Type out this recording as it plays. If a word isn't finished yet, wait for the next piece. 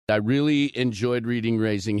I really enjoyed reading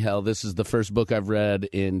Raising Hell. This is the first book I've read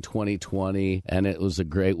in 2020, and it was a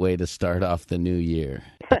great way to start off the new year.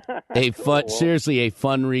 Seriously, a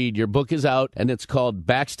fun read. Your book is out, and it's called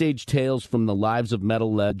Backstage Tales from the Lives of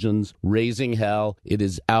Metal Legends, Raising Hell. It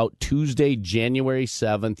is out Tuesday, January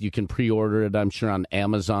 7th. You can pre-order it, I'm sure, on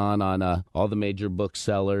Amazon, on all the major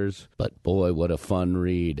booksellers. But boy, what a fun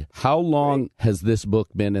read. How long has this book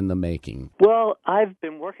been in the making? Well, I've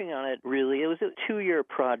been working on it, really. It was a 2-year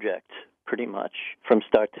project, pretty much, from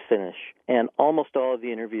start to finish. And almost all of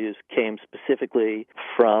the interviews came specifically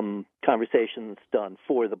from conversations done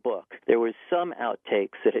for the book. There was some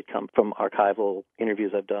outtakes that had come from archival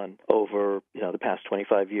interviews I've done over, the past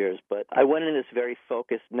 25 years. But I went into this very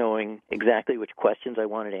focused, knowing exactly which questions I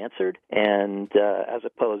wanted answered. And as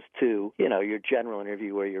opposed to, your general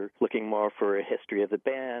interview where you're looking more for a history of the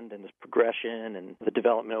band and the progression and the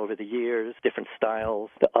development over the years, different styles,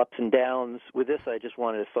 the ups and downs. With this, I just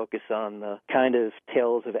wanted to focus on the kind of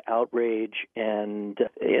tales of outrage and,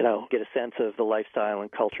 get a sense of the lifestyle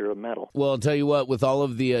and culture of metal. Well, I'll tell you what, with all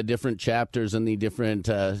of the different chapters and the different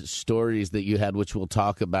stories that you had, which we'll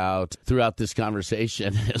talk about throughout this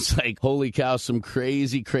conversation, it's like, holy cow, some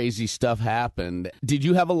crazy, crazy stuff happened. Did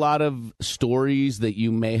you have a lot of stories that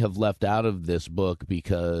you may have left out of this book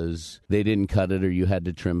because they didn't cut it or you had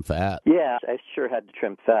to trim fat? Yeah, I sure had to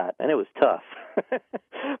trim fat, and it was tough.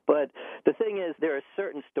 But the thing is, there are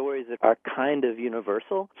certain stories that are kind of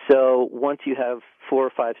universal. So once you have 4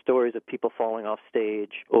 or 5 stories of people falling off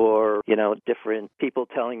stage or, different people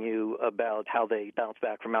telling you about how they bounce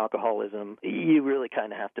back from alcoholism, you really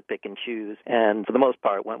kind of have to pick and choose. And for the most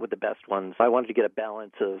part, went with the best ones. I wanted to get a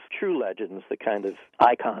balance of true legends, the kind of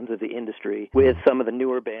icons of the industry, with some of the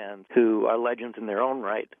newer bands who are legends in their own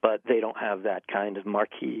right, but they don't have that kind of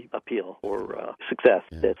marquee appeal or success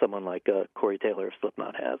that someone like Corey Taylor of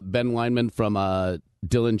Slipknot has. Ben Weinman from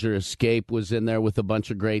Dillinger Escape was in there with a bunch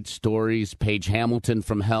of great stories. Paige Hamilton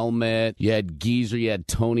from Helmet. You had Geezer. You had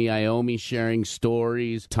Tony Iommi sharing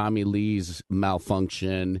stories. Tommy Lee's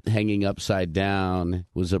Malfunction, Hanging Upside Down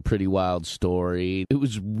was a pretty wild story. It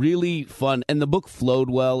was really fun, and the book flowed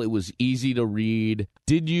well. It was easy to read.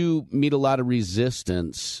 Did you meet a lot of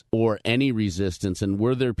resistance or any resistance, and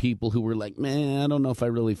were there people who were like, man, I don't know if I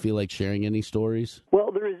really feel like sharing any stories?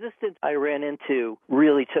 Well, the resistance I ran into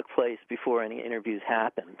really took place before any interviews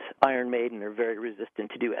happened. Iron Maiden are very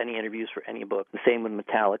resistant to do any interviews for any book. The same with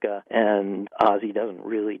Metallica, and Ozzy doesn't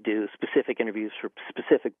really do specific interviews for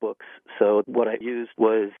specific books. So what I used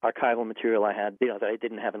was archival material I had, that I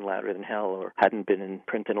didn't have in Louder Than Hell or hadn't been in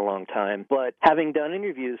print in a long time. But having done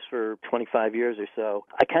interviews for 25 years or so,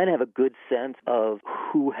 I kind of have a good sense of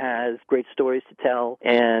who has great stories to tell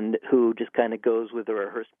and who just kind of goes with the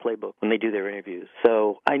rehearsed playbook when they do their interviews.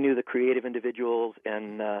 So I knew the creative individuals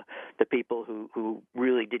and the people who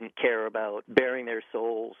really didn't care about bearing their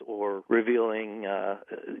souls or revealing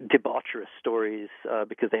debaucherous stories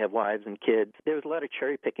because they have wives and kids. There was a lot of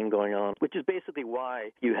cherry picking going on, which is basically why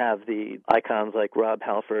you have the icons like Rob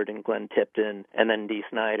Halford and Glenn Tipton and then Dee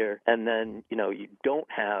Snider, and then you don't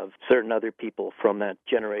have certain other people from that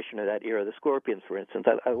generation or that era. The Scorpions, for instance,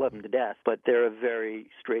 I love them to death, but they're a very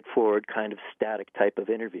straightforward kind of static type of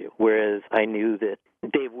interview, whereas I knew that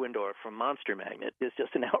Dave Windorf from Monster Magnet is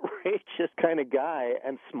just an outrageous kind of guy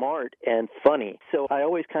and smart and funny. So I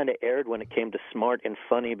always kind of erred when it came to smart and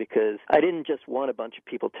funny because I didn't just want a bunch of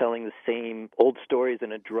people telling the same old stories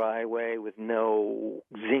in a dry way with no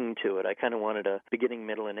zing to it. I kind of wanted a beginning,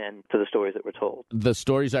 middle, and end to the stories that were told. The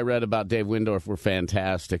stories I read about Dave Windorf were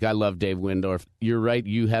fantastic. I love Dave Windorf. You're right.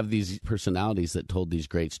 You have these personalities that told these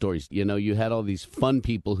great stories. You had all these fun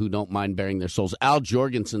people who don't mind bearing their souls. Al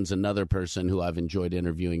Jorgensen's another person who I've enjoyed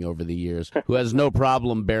interviewing over the years who has no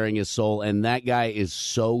problem bearing his soul, and that guy is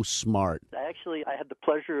so smart. I had the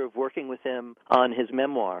pleasure of working with him on his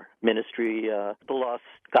memoir, Ministry, The Lost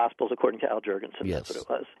Gospels According to Al Jorgensen. Yes. That's what it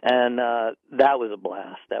was. And that was a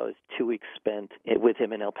blast. That was 2 weeks spent with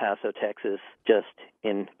him in El Paso, Texas, just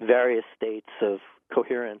in various states of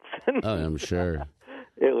coherence. Oh, I'm sure.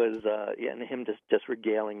 It was, and him just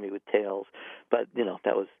regaling me with tales. But,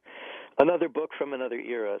 that was another book from another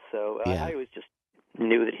era. So I always just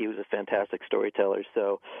knew that he was a fantastic storyteller.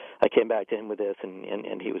 So I came back to him with this,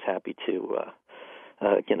 and he was happy to,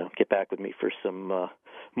 get back with me for some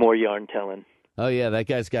more yarn telling. Oh, yeah, that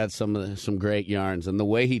guy's got some great yarns, and the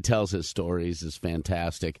way he tells his stories is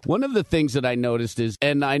fantastic. One of the things that I noticed is,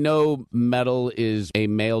 and I know metal is a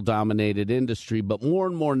male-dominated industry, but more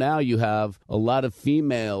and more now you have a lot of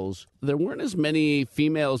females. There weren't as many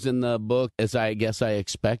females in the book as I guess I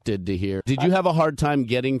expected to hear. Did you have a hard time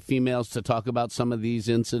getting females to talk about some of these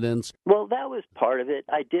incidents? Well, that was part of it.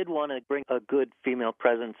 I did want to bring a good female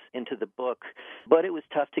presence into the book, but it was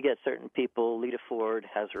tough to get certain people. Lita Ford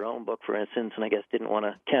has her own book, for instance, and I guess didn't want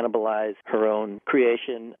to cannibalize her own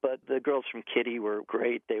creation. But the girls from Kitty were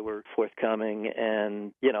great. They were forthcoming.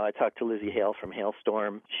 And, I talked to Lizzie Hale from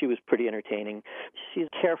Hailstorm. She was pretty entertaining. She's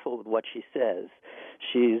careful with what she says.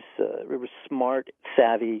 She's smart,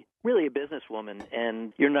 savvy, really a businesswoman,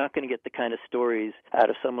 and you're not going to get the kind of stories out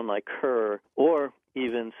of someone like her or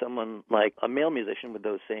even someone like a male musician with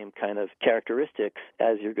those same kind of characteristics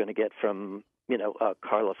as you're going to get from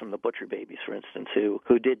Carla from the Butcher Babies, for instance,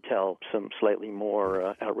 who did tell some slightly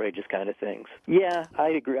more outrageous kind of things. Yeah, I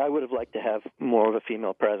agree. I would have liked to have more of a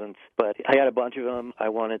female presence, but I got a bunch of them. I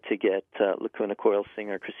wanted to get Lacuna Coil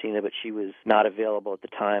singer Christina, but she was not available at the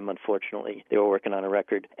time, unfortunately. They were working on a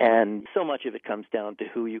record, and so much of it comes down to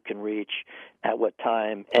who you can reach at what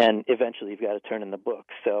time, and eventually you've got to turn in the book.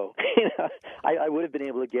 So I would have been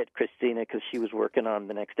able to get Christina because she was working on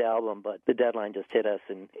the next album, but the deadline just hit us,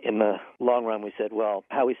 and in the long run, we said, well,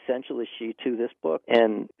 how essential is she to this book?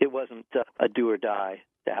 And it wasn't a do or die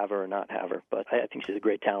to have her or not have her, but I think she's a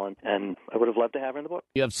great talent, and I would have loved to have her in the book.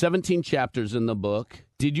 You have 17 chapters in the book.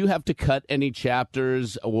 Did you have to cut any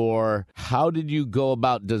chapters, or how did you go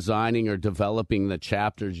about designing or developing the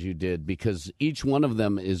chapters you did? Because each one of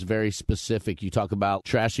them is very specific. You talk about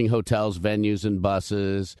trashing hotels, venues, and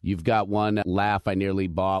buses. You've got one, Laugh, I Nearly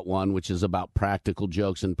Bought One, which is about practical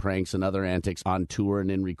jokes and pranks and other antics on tour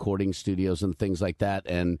and in recording studios and things like that.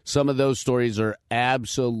 And some of those stories are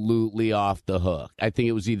absolutely off the hook. I think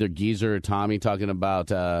it was either Geezer or Tommy talking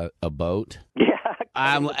about a boat. Yeah.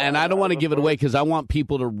 And I don't want to give it away because I want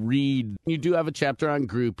people to read. You do have a chapter on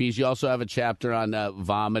groupies. You also have a chapter on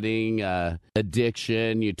vomiting,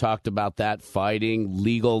 addiction. You talked about that, fighting,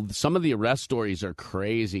 legal. Some of the arrest stories are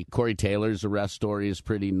crazy. Corey Taylor's arrest story is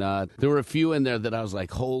pretty nuts. There were a few in there that I was like,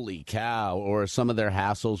 holy cow. Or some of their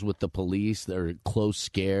hassles with the police, their close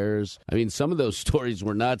scares. I mean, some of those stories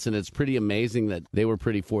were nuts, and it's pretty amazing that they were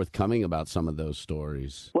pretty forthcoming about some of those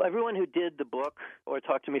stories. Well, everyone who did the book or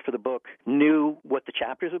talked to me for the book knew what the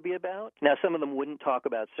chapters would be about. Now, some of them wouldn't talk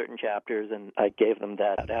about certain chapters, and I gave them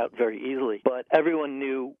that out very easily. But everyone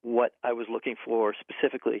knew what I was looking for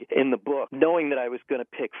specifically in the book, knowing that I was going to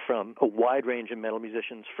pick from a wide range of metal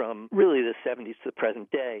musicians from really the 70s to the present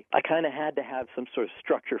day. I kind of had to have some sort of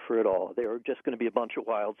structure for it all. They were just going to be a bunch of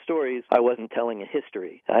wild stories. I wasn't telling a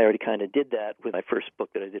history. I already kind of did that with my first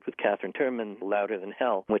book that I did with Catherine Turnman, Louder Than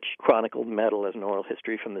Hell, which chronicled metal as an oral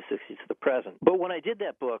history from the 60s to the present. But when I did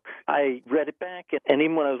that book, I read it back, and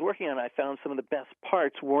even when I was working on it, I found some of the best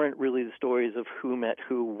parts weren't really the stories of who met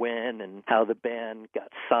who when and how the band got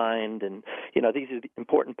signed. And, these are the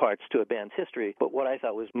important parts to a band's history. But what I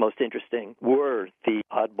thought was most interesting were the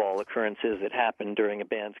oddball occurrences that happened during a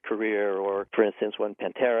band's career. Or, for instance, when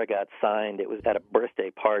Pantera got signed, it was at a birthday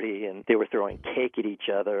party, and they were throwing cake at each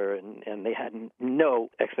other, and they had no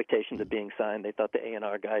expectations of being signed. They thought the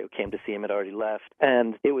A&R guy who came to see him had already left.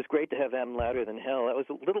 And it was great to have them Louder Than Hell. That was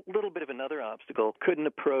a little bit of another obstacle. Couldn't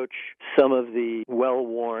approach some of the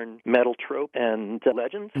well-worn metal trope and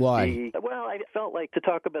legends. Why? I felt like to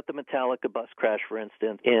talk about the Metallica bus crash, for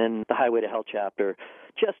instance, in the Highway to Hell chapter,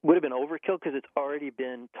 just would have been overkill because it's already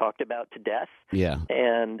been talked about to death. Yeah.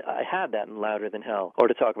 And I had that in Louder Than Hell. Or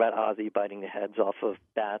to talk about Ozzy biting the heads off of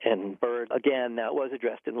bats and birds. Again, that was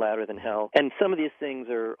addressed in Louder Than Hell. And some of these things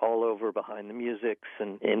are all over behind the musics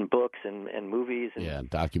and in books and movies. And yeah,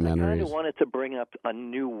 documentaries. I kind of wanted to bring up a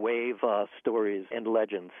new wave of stories and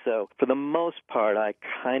legends. So for the most part, I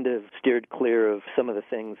kind of steered clear of some of the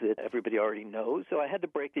things that everybody already knows. So I had to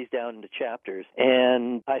break these down into chapters.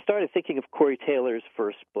 And I started thinking of Corey Taylor's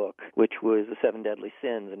first book, which was The Seven Deadly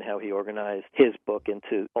Sins, and how he organized his book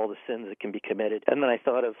into all the sins that can be committed. And then I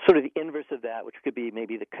thought of sort of the inverse of that, which could be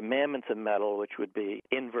maybe the commandments of metal, which would be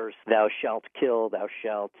inverse, thou shalt kill, thou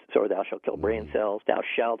shalt kill brain cells, thou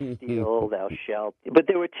shalt steal, thou shalt. But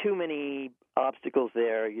there were too many obstacles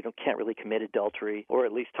there. You can't really commit adultery, or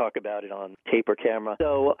at least talk about it on tape or camera.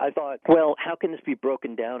 So I thought, well, how can this be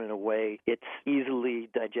broken down in a way it's easily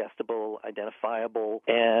digestible, identifiable,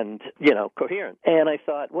 and, coherent? And I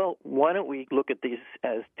thought, well, why don't we look at these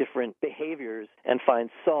as different behaviors and find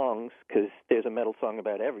songs, because there's a metal song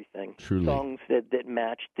about everything. Truly. Songs that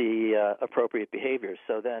match the appropriate behaviors.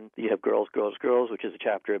 So then you have Girls, Girls, Girls, which is a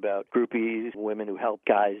chapter about groupies, women who help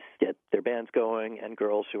guys get their bands going, and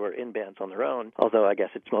girls who are in bands on their own, although I guess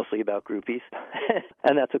it's mostly about groupies.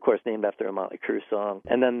 And that's, of course, named after a Motley Crue song.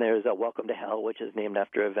 And then there's Welcome to Hell, which is named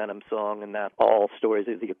after a Venom song, and that's all stories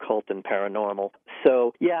of the occult and paranormal.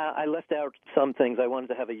 So, yeah, I left out some things. I wanted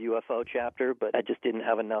to have a UFO chapter, but I just didn't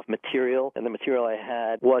have enough material, and the material I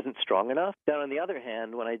had wasn't strong enough. Then, on the other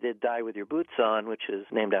hand, when I did Die With Your Boots On, which is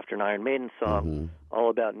named after an Iron Maiden song, all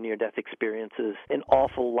about near-death experiences, an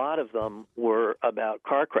awful lot of them were about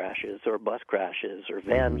car crashes or bus crashes or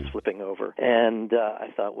vans flipping over. And I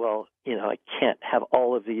thought, well, I can't have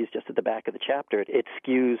all of these just at the back of the chapter. It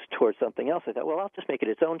skews towards something else. I thought, well, I'll just make it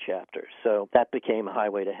its own chapter. So that became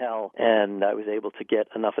Highway to Hell, and I was able to get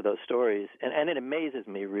enough of those stories. And it amazes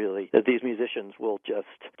me, really, that these musicians will just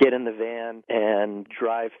get in the van and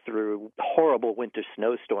drive through horrible winter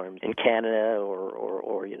snowstorms in Canada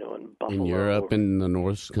or in Buffalo. In Europe, in the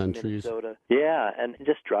North countries. Minnesota. Yeah, and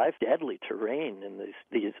just drive deadly terrain in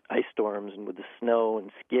these ice storms and with the snow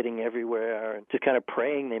and skidding everywhere, and just kind of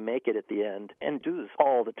praying they make it at the end, and do this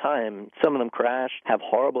all the time. Some of them crash, have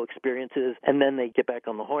horrible experiences, and then they get back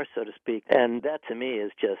on the horse, so to speak. And that, to me,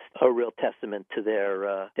 is just a real testament to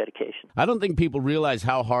their dedication. I don't think people realize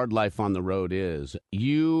how hard life on the road is.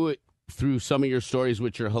 You, through some of your stories,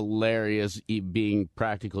 which are hilarious, being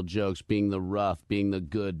practical jokes, being the rough, being the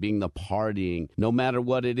good, being the partying, no matter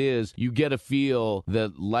what it is, you get a feel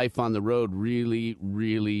that life on the road really,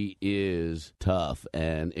 really is tough,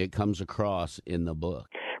 and it comes across in the book.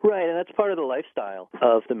 Right, and that's part of the lifestyle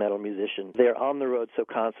of the metal musician. They're on the road so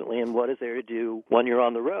constantly, and what is there to do when you're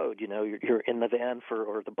on the road? You're in the van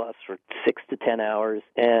or the bus for 6 to 10 hours,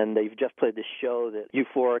 and you've just played this show that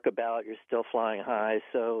euphoric about. You're still flying high,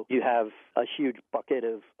 so you have a huge bucket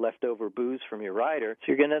of leftover booze from your rider, so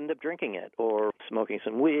you're going to end up drinking it, or smoking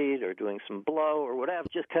some weed, or doing some blow, or whatever.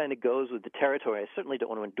 It just kind of goes with the territory. I certainly don't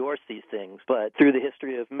want to endorse these things, but through the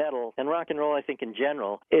history of metal and rock and roll, I think in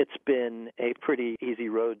general, it's been a pretty easy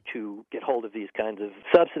road to get hold of these kinds of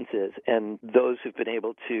substances, and those who've been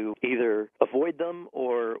able to either avoid them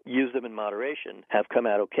or use them in moderation have come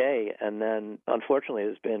out okay. And then, unfortunately,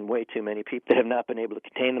 there's been way too many people that have not been able to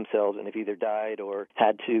contain themselves and have either died or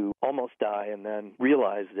had to almost die and then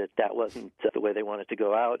realized that wasn't the way they wanted to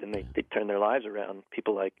go out, and they turned their lives around.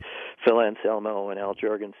 People like Phil Anselmo and Al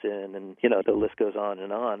Jourgensen, and the list goes on,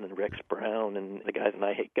 and Rex Brown and the guys in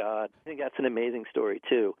I Hate God. I think that's an amazing story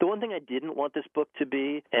too. The one thing I didn't want this book to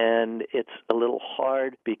be, and it's a little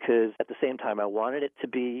hard because at the same time I wanted it to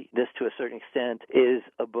be this to a certain extent, is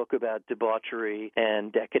a book about debauchery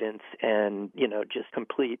and decadence and, just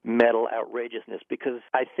complete metal outrageousness, because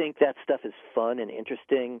I think that stuff is fun and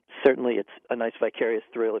interesting. Certainly it's a nice vicarious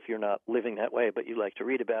thrill if you're not living that way, but you like to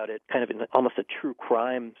read about it, kind of in almost a true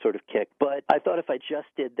crime sort of kick. But I thought if I just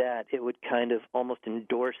did that, it would kind of almost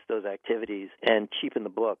endorse those activities and cheapen the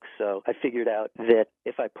book. So I figured out that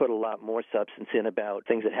if I put a lot more substance in about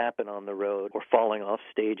things that happen on the road, or falling off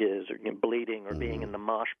stages, or bleeding, or being in the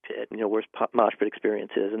mosh pit, worst mosh pit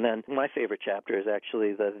experiences. And then my favorite chapter is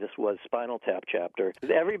actually This Was Spinal Tap chapter.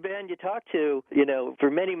 Every band you talk to, for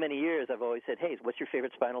many, many years, I've always said, hey, what's your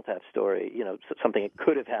favorite Spinal Tap story? Something that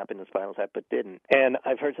could have happened in Spinal Tap but didn't. And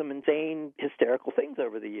I've heard some insane, hysterical things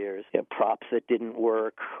over the years. Props that didn't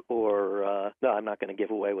work, or, no, I'm not going to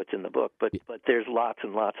give away what's in the book, but there's lots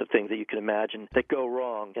and lots of things that you can imagine that go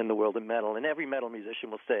wrong in the world of metal. And every metal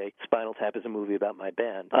musician will say Spinal Tap is a movie about my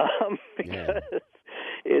band, because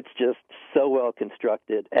it's just so well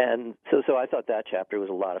constructed. And so I thought that chapter was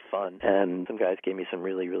a lot of fun, and some guys gave me some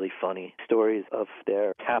really, really funny stories of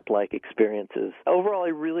their tap-like experiences. Overall, I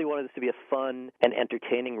really wanted this to be a fun and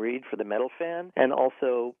entertaining read for the metal fan, and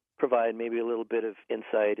also provide maybe a little bit of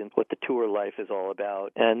insight into what the tour life is all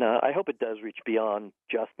about. And I hope it does reach beyond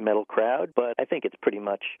just metal crowd, but I think it's pretty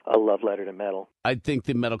much a love letter to metal. I think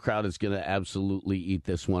the metal crowd is going to absolutely eat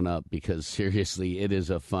this one up, because seriously, it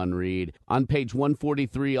is a fun read. On page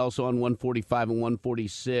 143, also on 145 and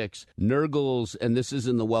 146, Nergal's, and this is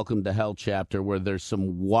in the Welcome to Hell chapter where there's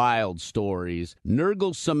some wild stories.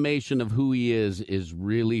 Nergal's summation of who he is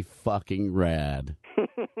really fucking rad.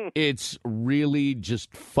 It's really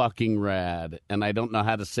just fucking rad, and I don't know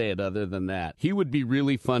how to say it other than that. He would be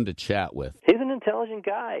really fun to chat with. He's an intelligent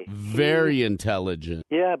guy. Very intelligent.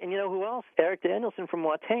 Yeah, and you know who else? Eric Danielson from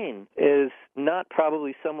Watain is not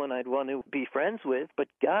probably someone I'd want to be friends with, but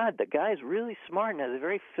God, the guy's really smart and has a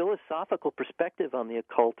very philosophical perspective on the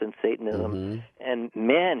occult and Satanism. Mm-hmm. And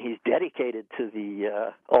man, he's dedicated to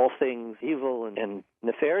the all things evil and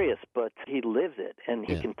nefarious, but he lives it, and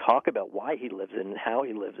he can talk about why he lives it and how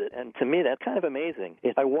he lives it. And to me, that's kind of amazing.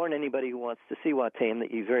 I warn anybody who wants to see Watain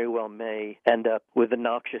that you very well may end up with the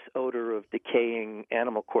noxious odor of decaying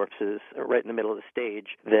animal corpses right in the middle of the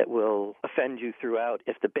stage that will offend you throughout.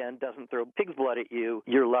 If the band doesn't throw pig's blood at you,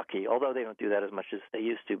 you're lucky, although they don't do that as much as they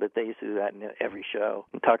used to, but they used to do that in every show.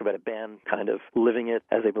 And talk about a band kind of living it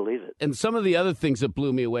as they believe it. And some of the other things that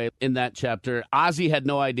blew me away in that chapter, Ozzy had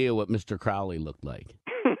no idea what Mr. Crowley looked like.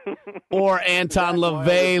 Or Anton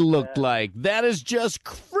LaVey looked like. That is just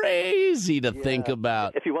crazy to think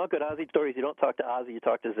about. If you want good Ozzy stories, you don't talk to Ozzy, you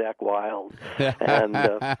talk to Zakk Wylde. And,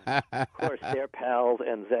 of course, they're pals,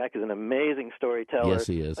 and Zakk is an amazing storyteller. Yes,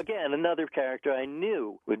 he is. Again, another character I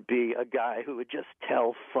knew would be a guy who would just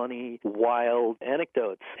tell funny, wild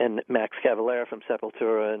anecdotes. And Max Cavalera from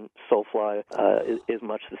Sepultura and Soulfly is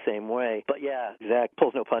much the same way. But, yeah, Zakk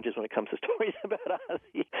pulls no punches when it comes to stories about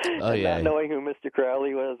Ozzy. Not knowing who Mr.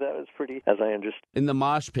 Crowley was, that was pretty, as I understand. In the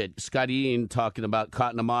mosh pit, Scott Ian talking about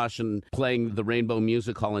Caught in a Mosh and playing the Rainbow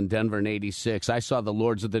Music Hall in Denver in '86. I saw the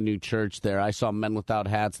Lords of the New Church there. I saw Men Without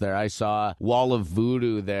Hats there. I saw Wall of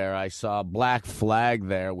Voodoo there. I saw Black Flag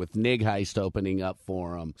there with Nig Heist opening up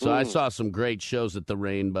for them. So I saw some great shows at the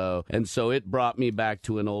Rainbow, and so it brought me back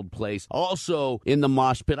to an old place. Also, in the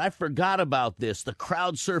mosh pit, I forgot about this, the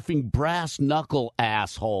crowd surfing brass knuckle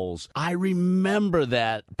assholes. I remember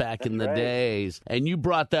that back in the days, and you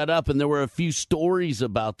brought that up, and there were a few stories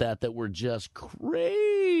about that were just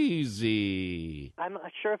crazy. I'm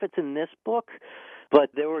not sure if it's in this book, but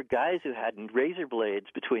there were guys who had razor blades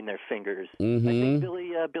between their fingers. Mm-hmm. I think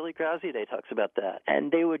Billy Graziadei talks about that.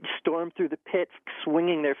 And they would storm through the pit,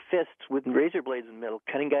 swinging their fists with razor blades in the middle,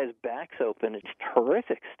 cutting guys' backs open. It's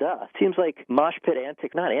horrific stuff. Seems like mosh pit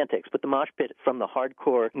antics, not antics, but the mosh pit from the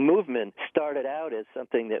hardcore movement started out as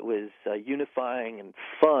something that was unifying and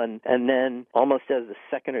fun, and then almost as the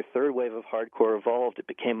second or third wave of hardcore evolved, it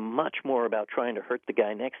became much more about trying to hurt the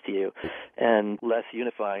guy next to you and less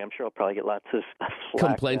unifying. I'm sure I'll probably get lots of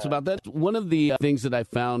complaints about that. One of the things that I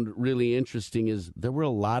found really interesting is there were a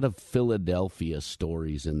lot of Philadelphia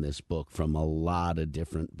stories in this book from a lot of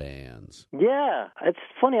different bands. Yeah, it's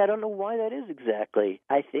funny. I don't know why that is exactly.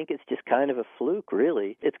 I think it's just kind of a fluke,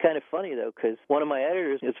 really. It's kind of funny, though, because one of my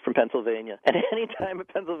editors is from Pennsylvania, and any time a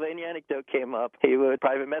Pennsylvania anecdote came up, he would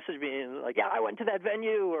private message me and like, yeah, I went to that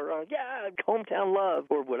venue, or yeah, hometown love,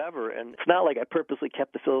 or whatever. And it's not like I purposely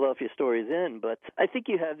kept the Philadelphia stories in, but I think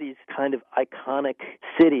you have these kind of iconic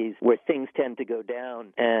cities where things tend to go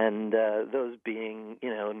down, and those being,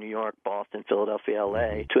 New York, Boston, Philadelphia,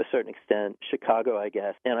 L.A., to a certain extent, Chicago, I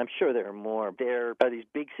guess, and I'm sure there are more. There are these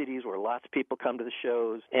big cities where lots of people come to the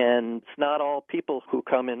shows, and it's not all people who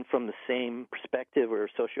come in from the same perspective or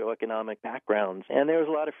socioeconomic backgrounds, and there was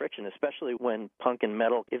a lot of friction, especially when punk and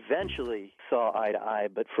metal eventually saw eye to eye,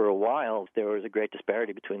 but for a while there was a great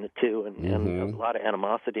disparity between the two, and a lot of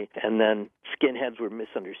animosity, and then skinheads were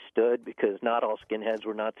misunderstood because not all skinheads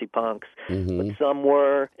were Nazi punks, but some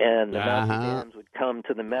were, and the Nazi bands would come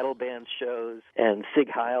to the metal band shows and Sig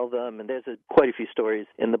Heil them, and there's quite a few stories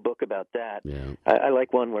in the book about that. Yeah. I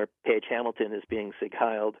like one where Page Hamilton is being Sig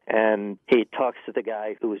Heiled, and he talks to the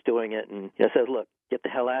guy who was doing it and says, look, get the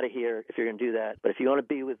hell out of here if you're going to do that. But if you want to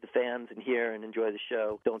be with the fans and here and enjoy the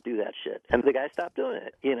show, don't do that shit. And the guy stopped doing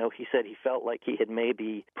it. He said he felt like he had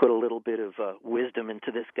maybe put a little bit of wisdom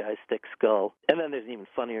into this guy's thick skull. And then there's an even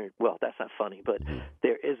funnier, well, that's not funny, but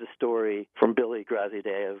there is a story from Billy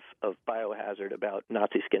Graziadei of Biohazard about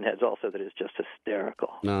Nazi skinheads also that is just hysterical.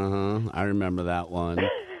 I remember that one.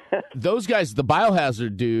 Those guys, the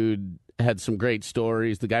Biohazard dude, had some great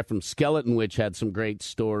stories. The guy from Skeleton Witch had some great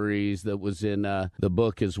stories that was in the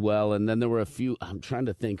book as well. And then there were a few, I'm trying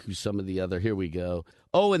to think who some of the other, here we go.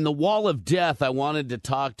 Oh, and the Wall of Death I wanted to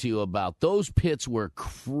talk to you about. Those pits were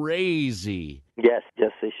crazy.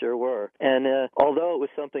 Yes, they sure were. And although it was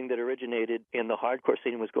something that originated in the hardcore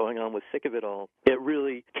scene and was going on with Sick of It All, it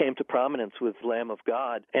really came to prominence with Lamb of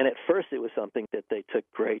God. And at first it was something that they took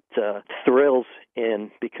great thrills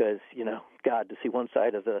in because, God, to see one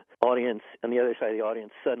side of the audience and the other side of the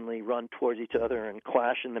audience suddenly run towards each other and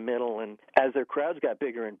clash in the middle. And as their crowds got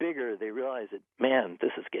bigger and bigger, they realized that, man,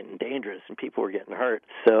 this is getting dangerous and people were getting hurt.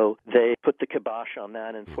 So they put the kibosh on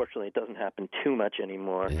that. And fortunately, it doesn't happen too much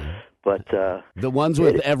anymore. Yeah. But the ones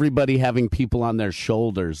with everybody having people on their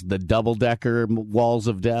shoulders, the double-decker walls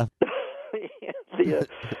of death.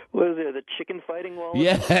 What is it, the chicken fighting wall?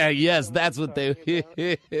 Yeah, yes, that's what they...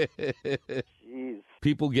 Jeez.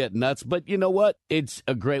 People get nuts, but you know what? It's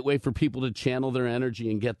a great way for people to channel their energy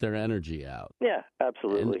and get their energy out. Yeah,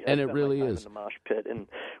 absolutely. And it really is. In the mosh pit, and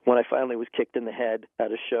when I finally was kicked in the head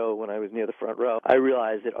at a show when I was near the front row, I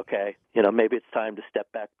realized that, okay, maybe it's time to step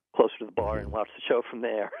back closer to the bar and watch the show from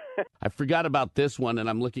there. I forgot about this one, and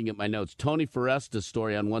I'm looking at my notes. Tony Foresta's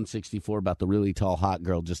story on 164 about the really tall hot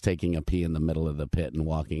girl just taking a pee in the middle of the pit and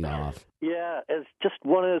walking off. Yeah, it's just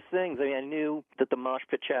one of those things. I mean, I knew that the Mosh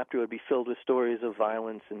Pit chapter would be filled with stories of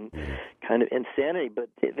violence and kind of insanity, but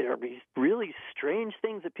there are these really strange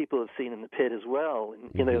things that people have seen in the pit as well.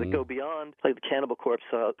 And, that go beyond, like the Cannibal Corpse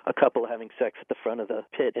saw a couple having sex at the front of the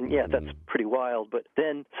pit. And, yeah, that's pretty wild. But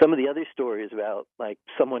then some of the other stories about, like,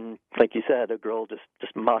 someone, like you said, a girl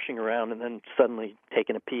just moshing around and then suddenly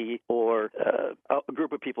taking a pee, or a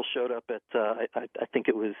group of people showed up at, I think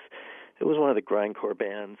it was one of the grindcore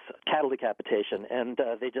bands, Cattle Decapitation, and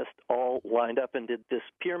they just all lined up and did this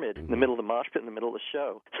pyramid in the middle of the mosh pit in the middle of the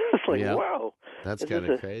show. It's like, wow. That's kind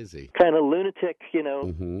of crazy. Kind of lunatic,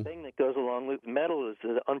 thing that goes along with metal is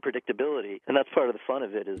the unpredictability, and that's part of the fun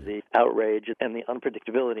of it, is the outrage and the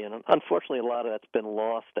unpredictability. And unfortunately, a lot of that's been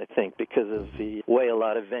lost, I think, because of the way a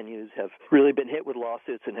lot of venues have really been hit with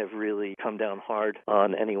lawsuits and have really come down hard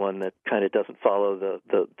on anyone that kind of doesn't follow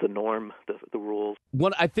the norm, the rules.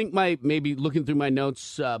 I think maybe looking through my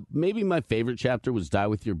notes, maybe my favorite chapter was Die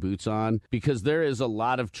With Your Boots On, because there is a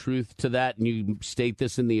lot of truth to that, and you state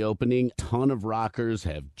this in the opening. A ton of rockers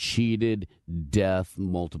have cheated death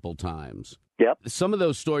multiple times. Yep. Some of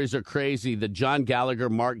those stories are crazy. The John Gallagher,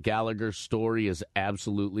 Mark Gallagher story is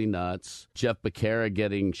absolutely nuts. Jeff Becerra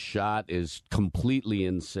getting shot is completely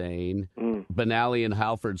insane. Benally and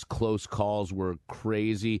Halford's close calls were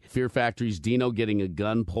crazy. Fear Factory's Dino getting a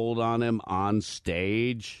gun pulled on him on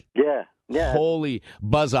stage. Yeah. Yeah. Holy,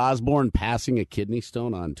 Buzz Osborne passing a kidney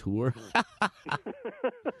stone on tour.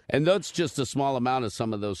 And that's just a small amount of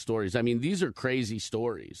some of those stories. I mean, these are crazy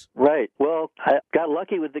stories. Right. Well, I got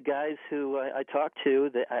lucky with the guys who I talked to.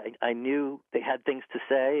 I knew they had things to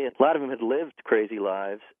say. A lot of them had lived crazy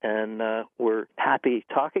lives and were happy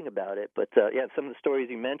talking about it. But, yeah, some of the stories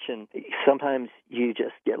you mentioned, sometimes you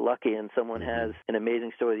just get lucky and someone has an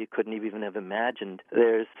amazing story that you couldn't even have imagined.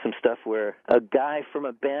 There's some stuff where a guy from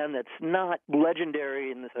a band that's not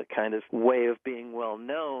legendary in this kind of way of being well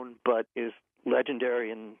known, but is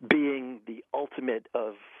legendary in being the ultimate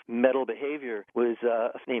of metal behavior, was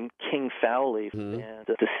named King Fowley, and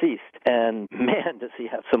deceased. And man, does he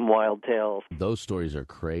have some wild tales. Those stories are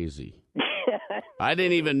crazy. I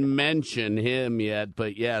didn't even mention him yet,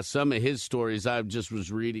 but yeah, some of his stories, I just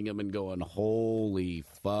was reading them and going, holy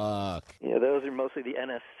fuck. Yeah, those are mostly the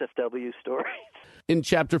NSFW stories. In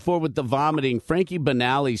Chapter 4 with the vomiting, Frankie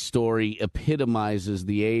Benally's story epitomizes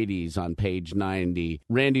the 80s on page 90.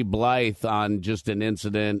 Randy Blythe on just an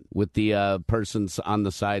incident with the persons on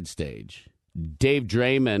the side stage. Dave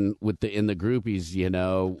Draymond in the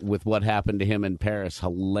groupies, with what happened to him in Paris.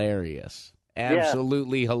 Hilarious.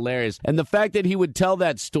 Absolutely hilarious. And the fact that he would tell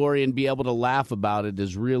that story and be able to laugh about it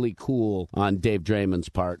is really cool on Dave Draymond's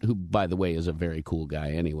part, who, by the way, is a very cool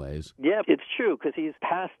guy anyways. Yeah, it's true, because he's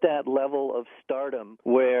past that level of stardom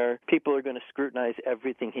where people are going to scrutinize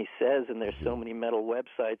everything he says, and there's so many metal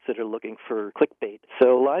websites that are looking for clickbait.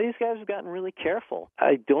 So a lot of these guys have gotten really careful.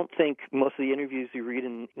 I don't think most of the interviews you read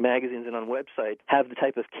in magazines and on websites have the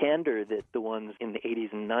type of candor that the ones in the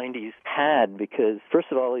 80s and 90s had, because, first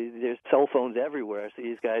of all, there's cell phones everywhere, so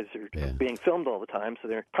these guys are being filmed all the time, so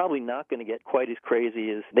they're probably not going to get quite as crazy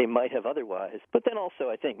as they might have otherwise. But then also,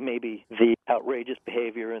 I think maybe the outrageous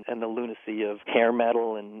behavior and the lunacy of hair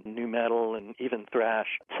metal and nu metal and even thrash,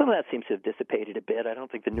 some of that seems to have dissipated a bit. I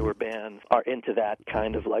don't think the newer bands are into that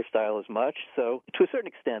kind of lifestyle as much. So to a certain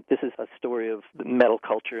extent, this is a story of metal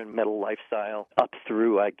culture and metal lifestyle up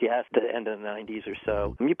through, I guess, the end of the 90s or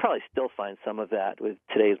so. I mean, you probably still find some of that with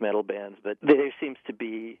today's metal bands, but there seems to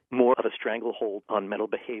be more of a stranglehold on metal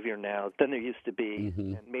behavior now than there used to be.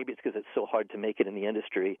 And maybe it's because it's so hard to make it in the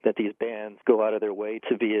industry that these bands go out of their way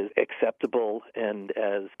to be as acceptable and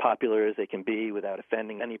as popular as they can be without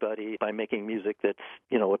offending anybody, by making music that's,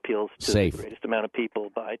 appeals to the greatest amount of people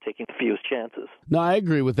by taking the fewest chances. No, I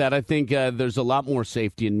agree with that. I think there's a lot more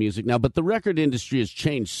safety in music now, but the record industry has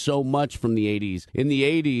changed so much from the 80s. In the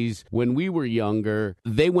 80s, when we were younger,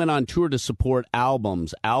 they went on tour to support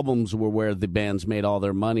albums. Albums were where the bands made all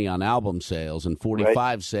their money, on album sales and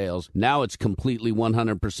 45 sales. Now it's completely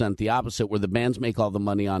 100% the opposite, where the bands make all the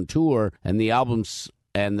money on tour and the albums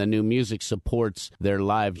and the new music supports their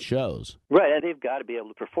live shows. Right, and they've got to be able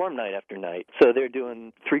to perform night after night. So they're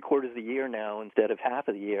doing 3/4 of the year now instead of half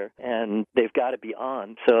of the year, and they've got to be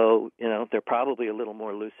on. So, they're probably a little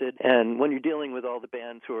more lucid. And when you're dealing with all the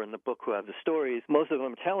bands who are in the book who have the stories, most of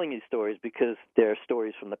them are telling these stories because they're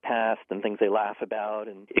stories from the past and things they laugh about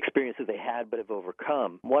and experiences they had but have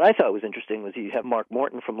overcome. What I thought was interesting was you have Mark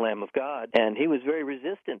Morton from Lamb of God, and he was very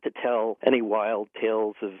resistant to tell any wild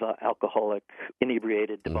tales of alcoholic,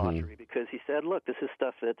 inebriated debauchery because he said, look, this is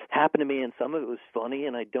stuff that's happened to me, and some of it was funny,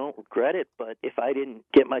 and I don't regret it, but if I didn't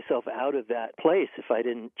get myself out of that place, if I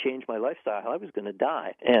didn't change my lifestyle, I was going to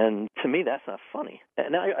die. And to me, that's not funny.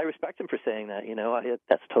 And I respect him for saying that.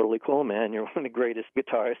 That's totally cool, man. You're one of the greatest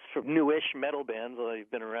guitarists from newish metal bands. Although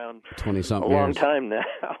you've been around 20-something a long years. Time now.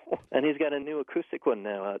 And he's got a new acoustic one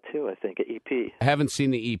now out, too, I think, an EP. I haven't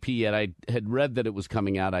seen the EP yet. I had read that it was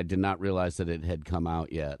coming out. I did not realize that it had come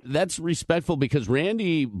out yet. That's respectful because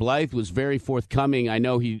Randy Blythe was very forthcoming. I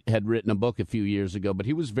know he had written a book a few years ago, but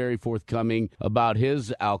he was very forthcoming about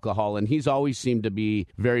his alcohol, and he's always seemed to be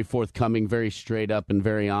very forthcoming, very straight up, and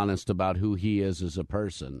very honest about who he is as a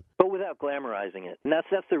person. But without glamorizing it. And that's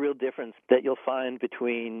the real difference that you'll find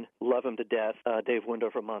between Love Him to Death, Dave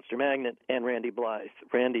Windorf from Monster Magnet, and Randy Blythe.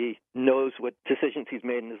 Randy knows what decisions he's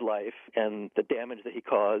made in his life and the damage that he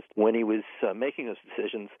caused when he was making those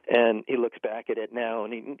decisions, and he looks back at it now,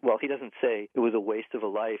 and he doesn't say it was a waste of a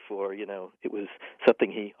life or, it was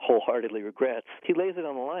something he wholeheartedly regrets. He lays it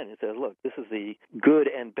on the line and says, look, this is the good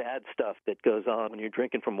and bad stuff that goes on when you're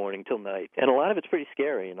drinking from morning till night. And a lot of it's pretty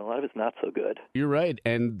scary, and a lot of it's not so good. You're right,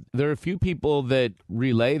 and there are a few people that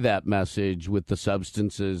relay that message with the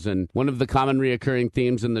substances, and one of the common reoccurring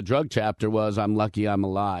themes in the drug chapter was, I'm lucky I'm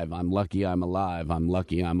alive, I'm lucky I'm alive, I'm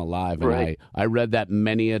lucky I'm alive. And right. I read that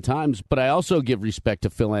many a times, but I also give respect to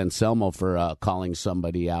Phil Anselmo for calling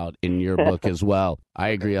somebody out in your book as well. I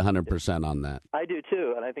agree 100% on that. I do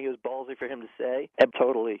too, and I think it was ballsy for him to say. And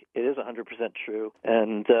totally, it is 100% true.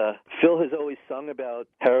 And Phil has always sung about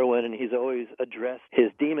heroin, and he's always addressed his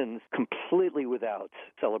demons completely without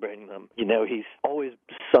celebrating them. He's always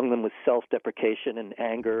sung them with self-deprecation and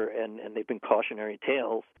anger, and they've been cautionary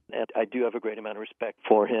tales. And I do have a great amount of respect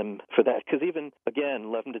for him for that. Because even,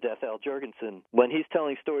 again, Love Him to Death, Al Jurgensen, when he's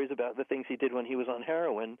telling stories about the things he did when he was on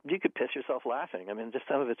heroin, you could piss yourself laughing. I mean, just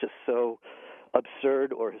some of it's just so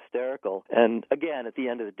absurd or hysterical. And again, at the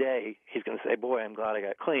end of the day, he's going to say, boy, I'm glad I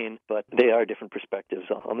got clean, but they are different perspectives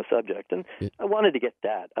on the subject. And I wanted to get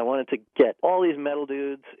that. I wanted to get all these metal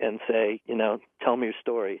dudes and say, tell me your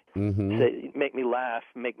story. Say, make me laugh,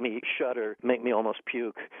 make me shudder, make me almost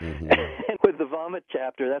puke. And with the vomit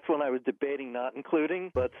chapter, that's when I was debating not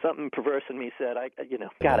including, but something perverse in me said,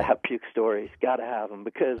 got to have puke stories, got to have them,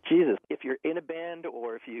 because, Jesus, if you're in a band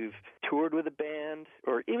or if you've toured with a band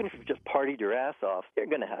or even if you've just partied your ass off, you're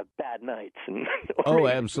going to have bad nights. And oh,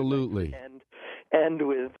 absolutely. And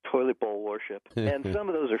with toilet bowl worship. And some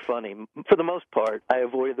of those are funny. For the most part, I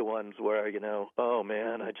avoid the ones where, oh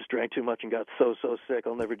man, I just drank too much and got so sick,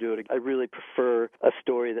 I'll never do it again. I really prefer a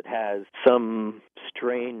story that has some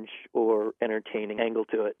strange or entertaining angle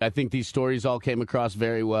to it. I think these stories all came across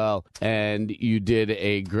very well, and you did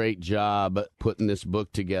a great job putting this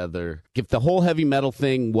book together. If the whole heavy metal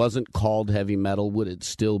thing wasn't called heavy metal, would it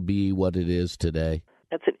still be what it is today?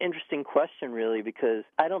 That's an interesting question, really, because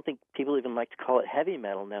I don't think people even like to call it heavy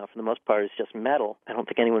metal now. For the most part, it's just metal. I don't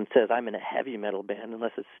think anyone says, I'm in a heavy metal band,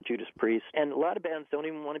 unless it's Judas Priest. And a lot of bands don't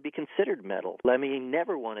even want to be considered metal. Lemmy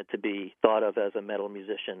never wanted to be thought of as a metal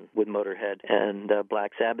musician with Motorhead. And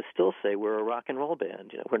Black Sabbath still say we're a rock and roll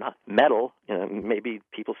band. We're not metal. Maybe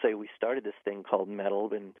people say we started this thing called metal,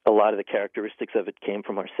 and a lot of the characteristics of it came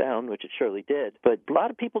from our sound, which it surely did. But a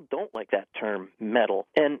lot of people don't like that term, metal.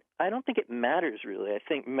 And I don't think it matters, really. I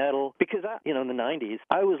think metal, because in the 90s,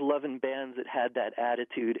 I was loving bands that had that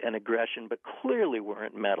attitude and aggression, but clearly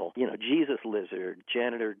weren't metal. Jesus Lizard,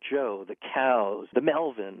 Janitor Joe, the Cows, the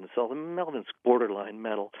Melvins. So the Melvins borderline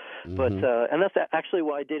metal. But and that's actually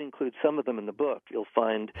why I did include some of them in the book. You'll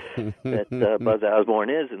find that Buzz Osborne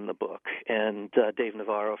is in the book, and Dave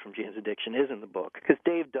Navarro from Jane's Addiction is in the book, because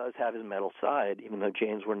Dave does have his metal side, even though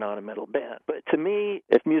Jane's were not a metal band. But to me,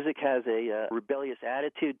 if music has a rebellious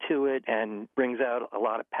attitude to it and brings out a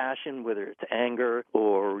lot of passion, whether it's anger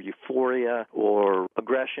or euphoria or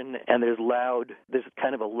aggression, and there's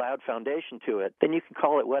kind of a loud foundation to it, then you can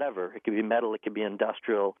call it whatever. It could be metal, it could be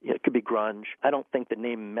industrial, it could be grunge. I don't think the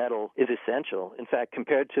name metal is essential. In fact,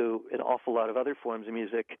 compared to an awful lot of other forms of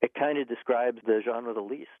music, it kind of describes the genre the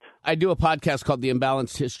least. I do a podcast called The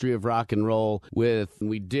Imbalanced History of Rock and Roll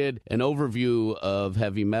we did an overview of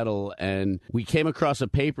heavy metal, and we came across a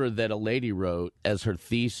paper that a lady wrote as her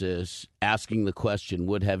thesis asking the question, question.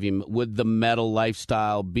 Would the metal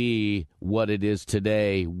lifestyle be what it is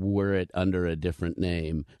today were it under a different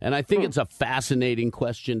name? And I think it's a fascinating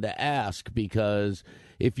question to ask, because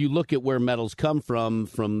if you look at where metal's come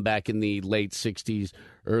from back in the late 60s,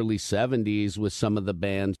 early 70s with some of the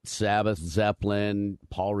bands, Sabbath, Zeppelin,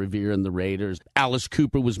 Paul Revere and the Raiders. Alice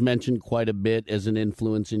Cooper was mentioned quite a bit as an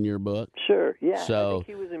influence in your book. Sure, yeah. So, I think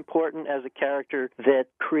he was important as a character that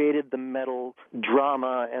created the metal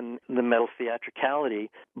drama and the metal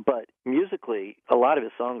theatricality, but musically, a lot of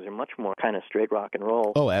his songs are much more kind of straight rock and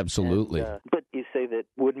roll. Oh, absolutely. But you say that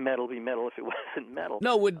would metal be metal if it wasn't metal?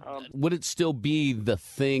 No, would it still be the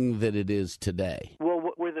thing that it is today? Well,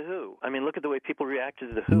 what were the Who? I mean, look at the way people reacted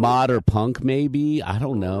to the Who. Mod or punk, maybe? I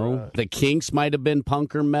don't know. The Kinks might have been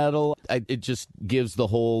punk or metal. It just gives the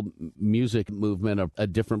whole music movement a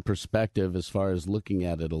different perspective as far as looking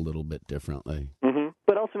at it a little bit differently. Mm-hmm.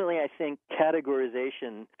 But ultimately, I think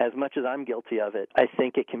categorization, as much as I'm guilty of it, I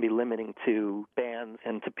think it can be limiting to bands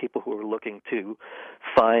and to people who are looking to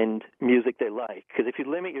find music they like. Because if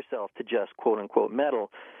you limit yourself to just quote-unquote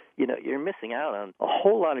metal, you're missing out on a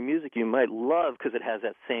whole lot of music you might love because it has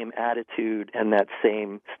that same attitude and that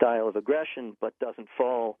same style of aggression, but doesn't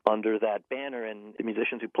fall under that banner, and the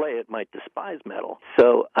musicians who play it might despise metal.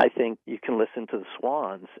 So I think you can listen to the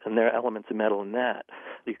Swans, and there are elements of metal in that.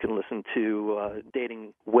 You can listen to,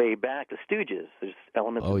 dating way back, the Stooges. There's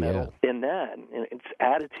elements of metal in that, and it's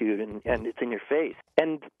attitude, and it's in your face.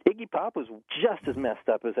 And Iggy Pop was just as messed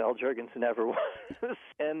up as Al Jurgensen ever was,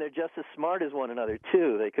 and they're just as smart as one another,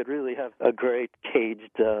 too. They could really have a great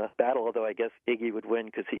caged battle, although I guess Iggy would win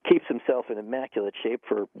because he keeps himself in immaculate shape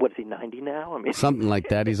for, what is he, 90 now? I mean, something like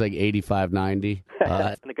that. He's like 85, 90.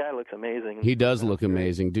 And the guy looks amazing. He does look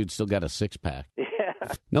amazing. Dude still got a six-pack. Yeah.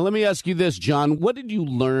 Now, let me ask you this, John. What did you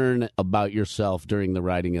learn about yourself during the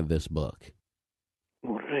writing of this book?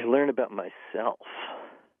 What did I learn about myself?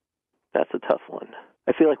 That's a tough one.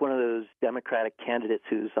 I feel like one of those Democratic candidates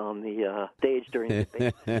who's on the stage during the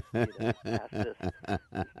debate, asks this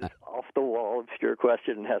off-the-wall, obscure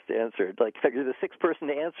question and has to answer it. Like, if you're the sixth person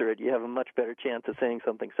to answer it, you have a much better chance of saying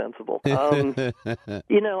something sensible.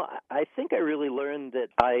 I think I really learned that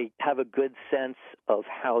I have a good sense of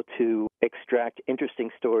how to extract interesting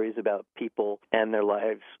stories about people and their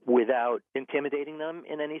lives without intimidating them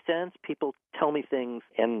in any sense. People tell me things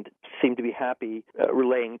and seem to be happy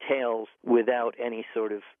relaying tales without any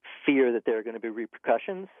sort of fear that there are going to be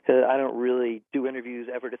repercussions. I don't really do interviews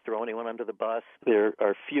ever to throw anyone under the bus. There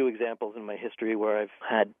are few examples in my history where I've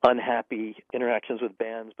had unhappy interactions with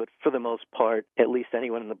bands, but for the most part, at least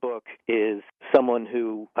anyone in the book is someone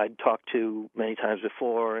who I'd talked to many times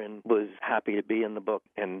before and was happy to be in the book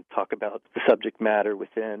and talk about the subject matter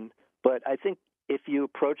within. But I think if you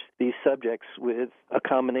approach these subjects with a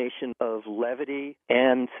combination of levity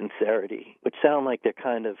and sincerity, which sound like they're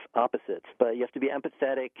kind of opposites, but you have to be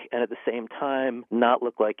empathetic and at the same time not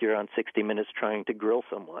look like you're on 60 Minutes trying to grill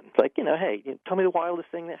someone. It's like, hey, tell me the wildest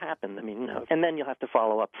thing that happened. I mean, and then you'll have to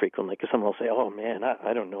follow up frequently because someone will say, oh, man,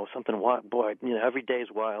 I don't know, something wild. Boy, every day is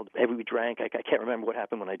wild. Every we drank, I can't remember what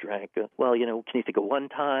happened when I drank. Well, can you think of one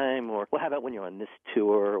time? Or, well, how about when you're on this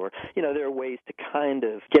tour? Or, there are ways to kind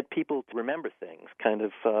of get people to remember things. Kind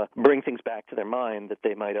of bring things back to their mind that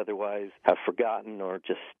they might otherwise have forgotten or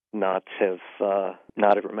just not have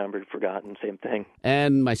remembered, forgotten, same thing.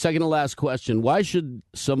 And my second to last question, why should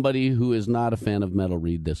somebody who is not a fan of metal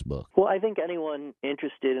read this book? Well, I think anyone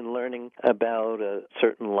interested in learning about a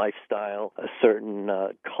certain lifestyle, a certain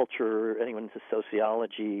culture, anyone into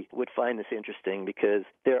sociology would find this interesting because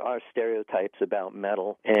there are stereotypes about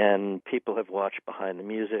metal, and people have watched Behind the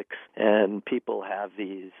Music, and people have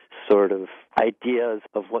these sort of ideas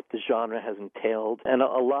of what the genre has entailed, and a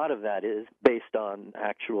lot of that is based on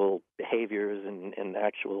actual behaviors and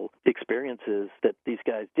actual experiences that these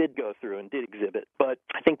guys did go through and did exhibit. But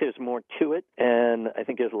I think there's more to it, and I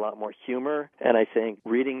think there's a lot more humor, and I think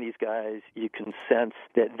reading these guys, you can sense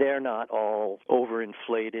that they're not all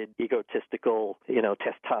overinflated, egotistical,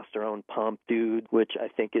 testosterone pump dude, which I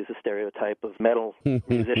think is a stereotype of metal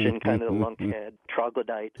musician, kind of the lunkhead,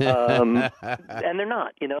 troglodyte. And they're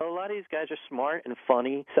not. A lot of these guys are smart and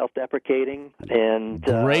funny, self-deprecating, and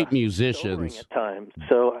great musicians at times.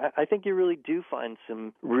 So I think you really do find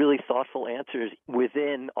some really thoughtful answers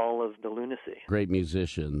within all of the lunacy. Great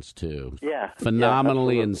musicians, too. Yeah.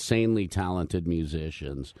 Phenomenally, yeah, insanely talented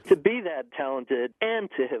musicians. To be that talented and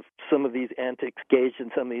to have some of these antics engaged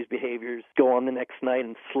in some of these behaviors go on the next night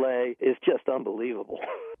and slay is just unbelievable.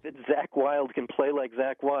 That Zakk Wylde can play like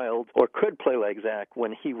Zakk Wylde, or could play like Zakk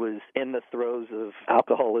when he was in the throes of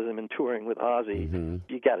alcoholism and touring with Ozzy.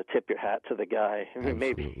 You got to tip your hat to the guy. I mean,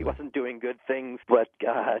 maybe he wasn't doing good things, but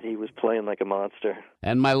God, God, he was playing like a monster.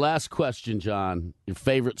 And my last question, John, your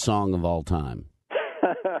favorite song of all time?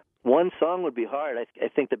 One song would be hard. I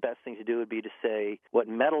think the best thing to do would be to say what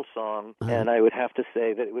metal song, and I would have to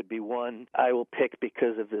say that it would be one I will pick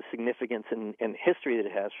because of the significance and history that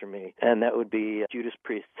it has for me, and that would be Judas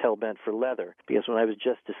Priest's Hellbent for Leather. Because when I was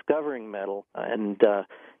just discovering metal and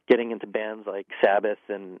getting into bands like Sabbath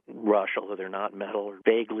and Rush, although they're not metal or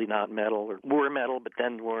vaguely not metal or were metal but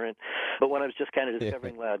then weren't. But when I was just kind of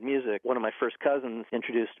discovering loud music, one of my first cousins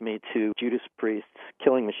introduced me to Judas Priest's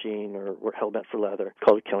Killing Machine or Hellbent for Leather,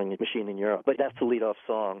 called it Killing Machine in Europe. But that's the lead-off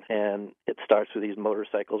song, and it starts with these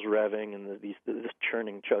motorcycles revving and this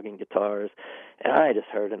churning, chugging guitars. And I just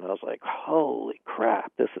heard it and I was like, holy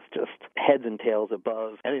crap, this is just heads and tails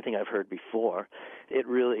above anything I've heard before. It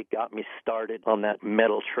really got me started on that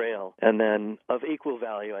metal trail. And then of equal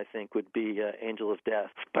value, I think, would be Angel of Death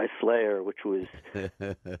by Slayer, which was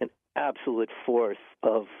an absolute force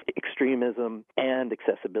of extremism and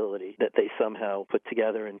accessibility that they somehow put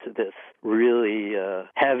together into this really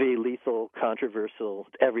heavy, lethal, controversial,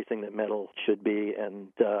 everything that metal should be and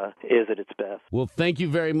is at its best. Well, thank you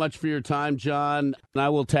very much for your time, John. And I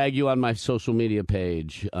will tag you on my social media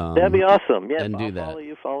page. That'd be awesome. Yeah, and I'll do that. follow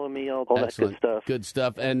you, follow me, all that good stuff. Good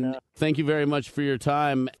stuff. And thank you very much for your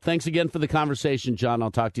time. Thanks again for the conversation, John.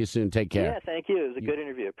 I'll talk to you soon. Take care. Yeah, thank you. It was a good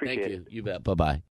interview. Appreciate it. Thank you. You bet. Bye-bye.